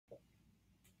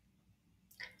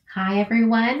Hi,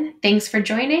 everyone. Thanks for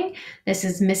joining. This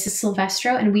is Mrs.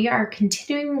 Silvestro, and we are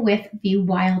continuing with The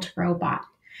Wild Robot.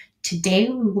 Today,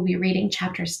 we will be reading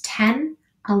chapters 10,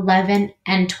 11,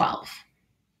 and 12.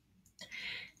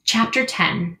 Chapter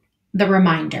 10, The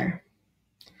Reminder.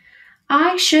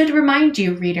 I should remind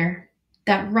you, reader,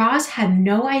 that Roz had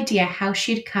no idea how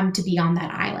she'd come to be on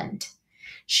that island.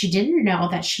 She didn't know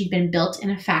that she'd been built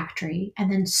in a factory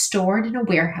and then stored in a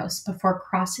warehouse before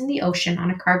crossing the ocean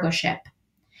on a cargo ship.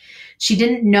 She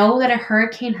didn't know that a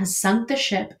hurricane had sunk the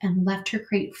ship and left her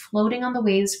crate floating on the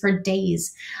waves for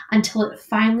days until it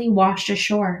finally washed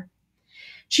ashore.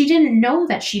 She didn't know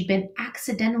that she'd been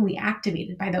accidentally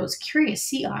activated by those curious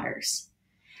sea otters.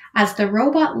 As the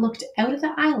robot looked out of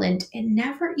the island, it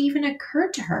never even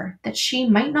occurred to her that she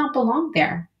might not belong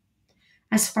there.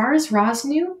 As far as Roz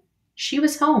knew, she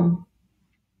was home.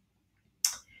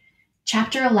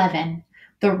 Chapter 11,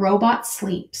 The Robot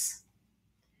Sleeps.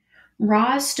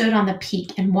 Roz stood on the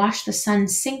peak and watched the sun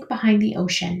sink behind the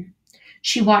ocean.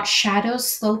 She watched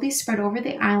shadows slowly spread over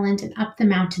the island and up the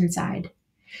mountainside.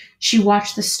 She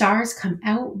watched the stars come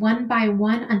out one by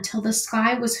one until the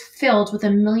sky was filled with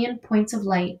 1,000,000 points of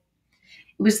light.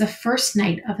 It was the first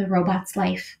night of the robot's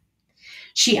life.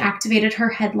 She activated her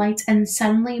headlights, and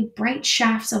suddenly bright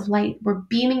shafts of light were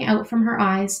beaming out from her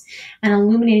eyes and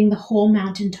illuminating the whole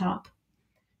mountaintop.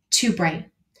 Too bright.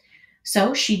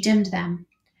 So she dimmed them.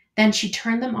 Then she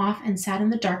turned them off and sat in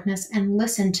the darkness and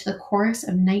listened to the chorus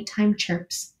of nighttime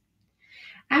chirps.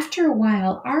 After a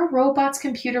while, our robot's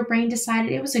computer brain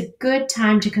decided it was a good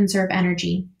time to conserve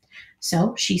energy.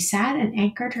 So she sat and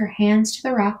anchored her hands to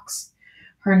the rocks.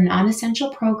 Her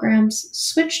non-essential programs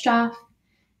switched off,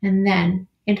 and then,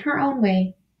 in her own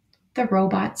way, the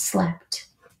robot slept.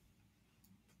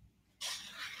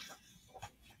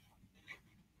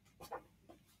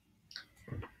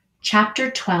 Chapter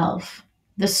 12,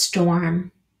 The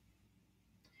Storm.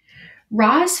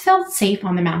 Roz felt safe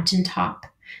on the mountaintop,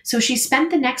 so she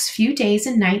spent the next few days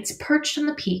and nights perched on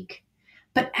the peak.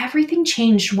 But everything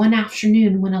changed one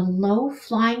afternoon when a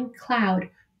low-flying cloud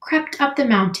crept up the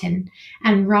mountain,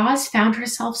 and Roz found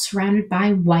herself surrounded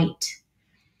by white.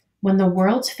 When the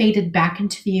world faded back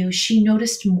into view, she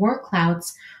noticed more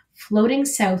clouds floating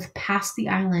south past the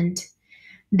island.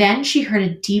 Then she heard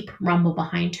a deep rumble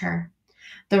behind her.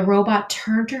 The robot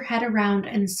turned her head around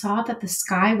and saw that the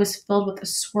sky was filled with a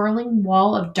swirling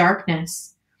wall of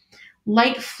darkness.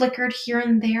 Light flickered here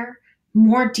and there,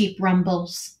 more deep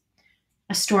rumbles.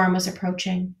 A storm was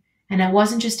approaching, and it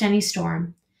wasn't just any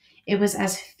storm. It was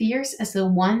as fierce as the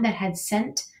one that had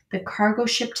sent the cargo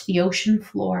ship to the ocean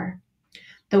floor.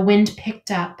 The wind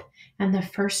picked up, and the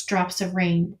first drops of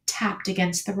rain tapped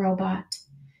against the robot.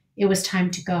 It was time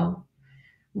to go.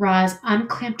 Roz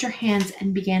unclamped her hands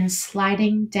and began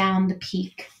sliding down the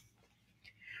peak.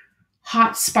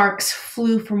 Hot sparks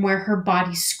flew from where her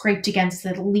body scraped against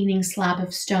the leaning slab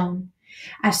of stone.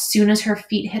 As soon as her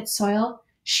feet hit soil,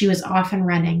 she was off and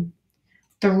running.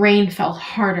 The rain fell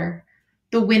harder.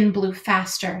 The wind blew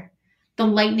faster. The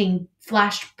lightning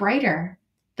flashed brighter.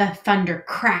 The thunder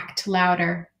cracked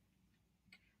louder.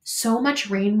 So much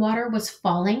rainwater was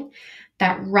falling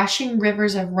that rushing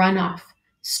rivers of runoff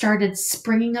started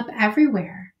springing up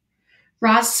everywhere.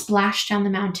 Roz splashed down the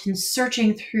mountain,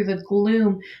 searching through the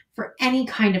gloom for any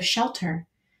kind of shelter,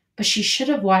 but she should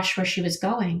have watched where she was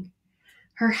going.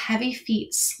 Her heavy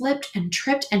feet slipped and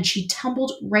tripped, and she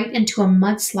tumbled right into a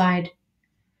mudslide.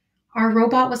 Our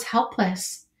robot was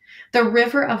helpless. The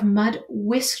river of mud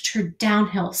whisked her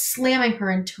downhill, slamming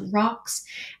her into rocks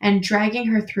and dragging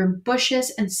her through bushes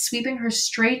and sweeping her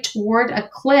straight toward a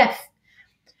cliff.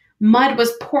 Mud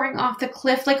was pouring off the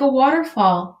cliff like a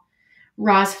waterfall.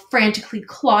 Roz frantically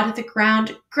clawed at the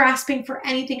ground, grasping for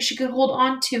anything she could hold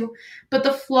on to, but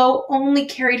the flow only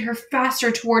carried her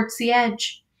faster towards the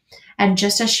edge. And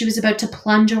just as she was about to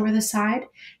plunge over the side,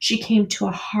 she came to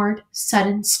a hard,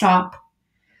 sudden stop.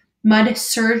 Mud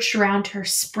surged around her,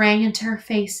 sprang into her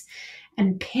face,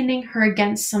 and pinning her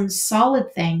against some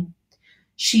solid thing.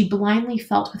 She blindly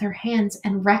felt with her hands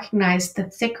and recognized the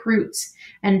thick roots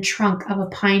and trunk of a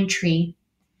pine tree.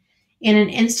 In an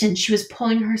instant, she was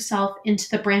pulling herself into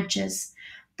the branches.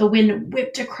 The wind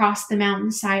whipped across the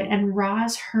mountainside, and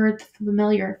Roz heard the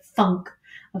familiar thunk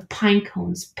of pine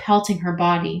cones pelting her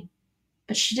body.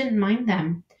 But she didn't mind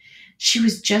them. She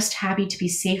was just happy to be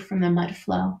safe from the mud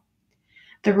flow.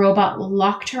 The robot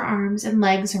locked her arms and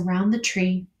legs around the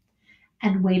tree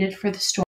and waited for the storm.